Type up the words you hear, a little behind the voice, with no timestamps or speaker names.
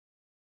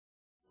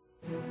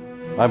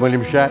I'm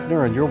William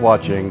Shatner, and you're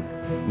watching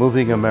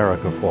Moving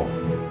America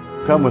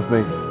Forward. Come with me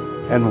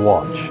and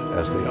watch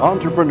as the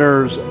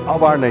entrepreneurs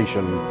of our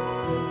nation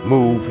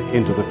move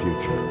into the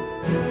future.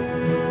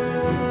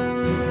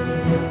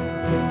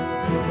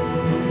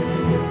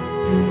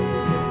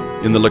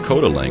 In the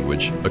Lakota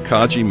language,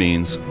 Acaji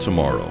means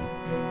tomorrow,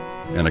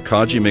 and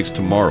Acaji makes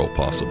tomorrow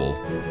possible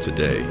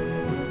today.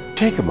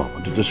 Take a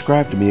moment to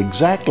describe to me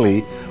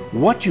exactly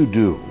what you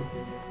do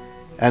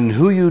and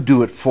who you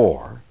do it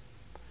for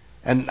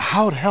and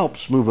how it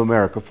helps move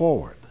America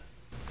forward.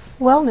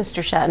 Well,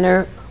 Mr.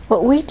 Shatner,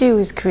 what we do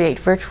is create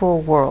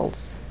virtual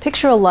worlds.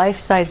 Picture a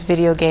life-size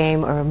video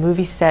game or a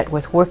movie set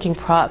with working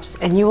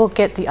props, and you will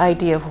get the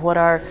idea of what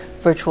our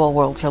virtual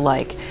worlds are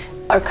like.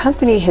 Our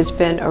company has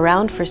been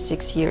around for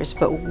 6 years,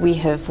 but we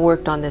have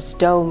worked on this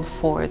dome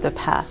for the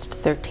past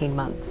 13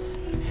 months.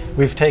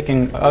 We've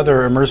taken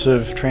other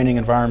immersive training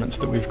environments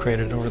that we've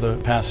created over the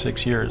past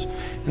 6 years,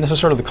 and this is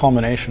sort of the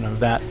culmination of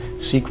that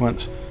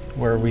sequence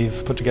where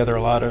we've put together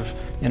a lot of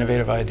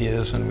innovative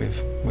ideas, and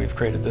we've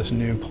created this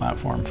new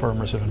platform for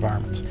immersive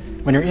environments.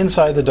 When you're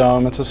inside the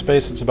dome, it's a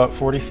space that's about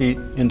 40 feet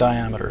in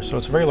diameter, so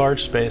it's a very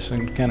large space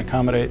and can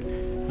accommodate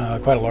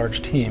quite a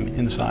large team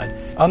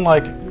inside.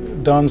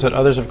 Unlike domes that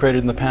others have created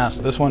in the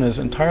past, this one is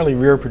entirely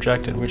rear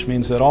projected, which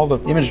means that all the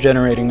image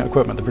generating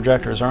equipment, the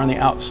projectors, are on the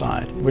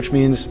outside, which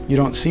means you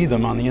don't see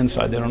them on the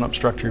inside. They don't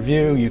obstruct your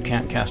view, you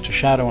can't cast a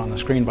shadow on the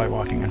screen by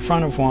walking in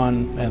front of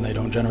one, and they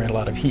don't generate a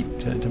lot of heat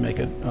to make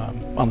it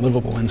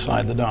unlivable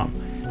inside the dome.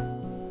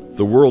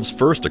 The world's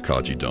first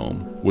Acaji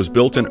Dome was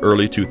built in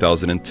early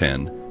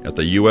 2010 at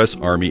the U.S.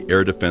 Army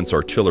Air Defense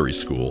Artillery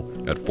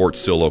School at Fort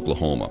Sill,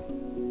 Oklahoma.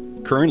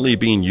 Currently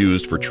being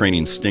used for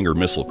training Stinger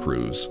missile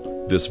crews,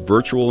 this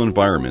virtual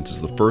environment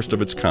is the first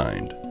of its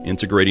kind,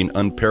 integrating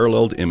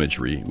unparalleled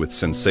imagery with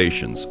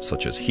sensations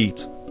such as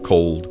heat,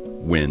 cold,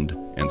 wind,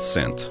 and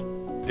scent.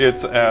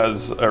 It's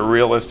as a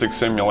realistic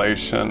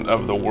simulation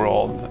of the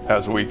world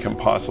as we can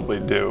possibly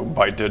do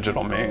by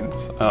digital means.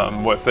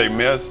 What they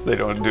miss, they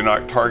do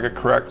not target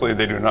correctly,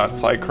 they do not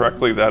sight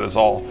correctly, that is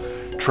all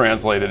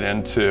translated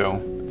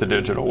into the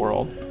digital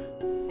world.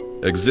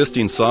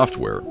 Existing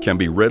software can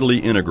be readily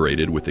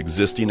integrated with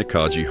existing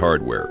Acaji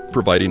hardware,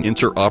 providing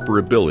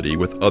interoperability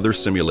with other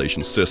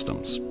simulation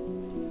systems.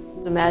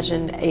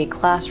 Imagine a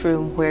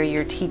classroom where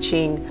you're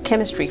teaching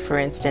chemistry, for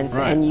instance,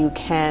 Right. and you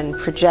can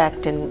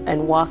project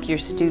and walk your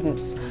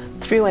students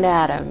through an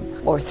atom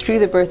or through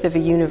the birth of a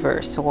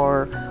universe,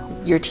 or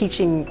you're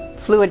teaching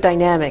fluid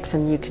dynamics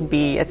and you can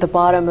be at the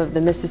bottom of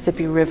the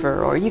Mississippi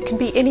River, or you can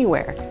be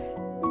anywhere.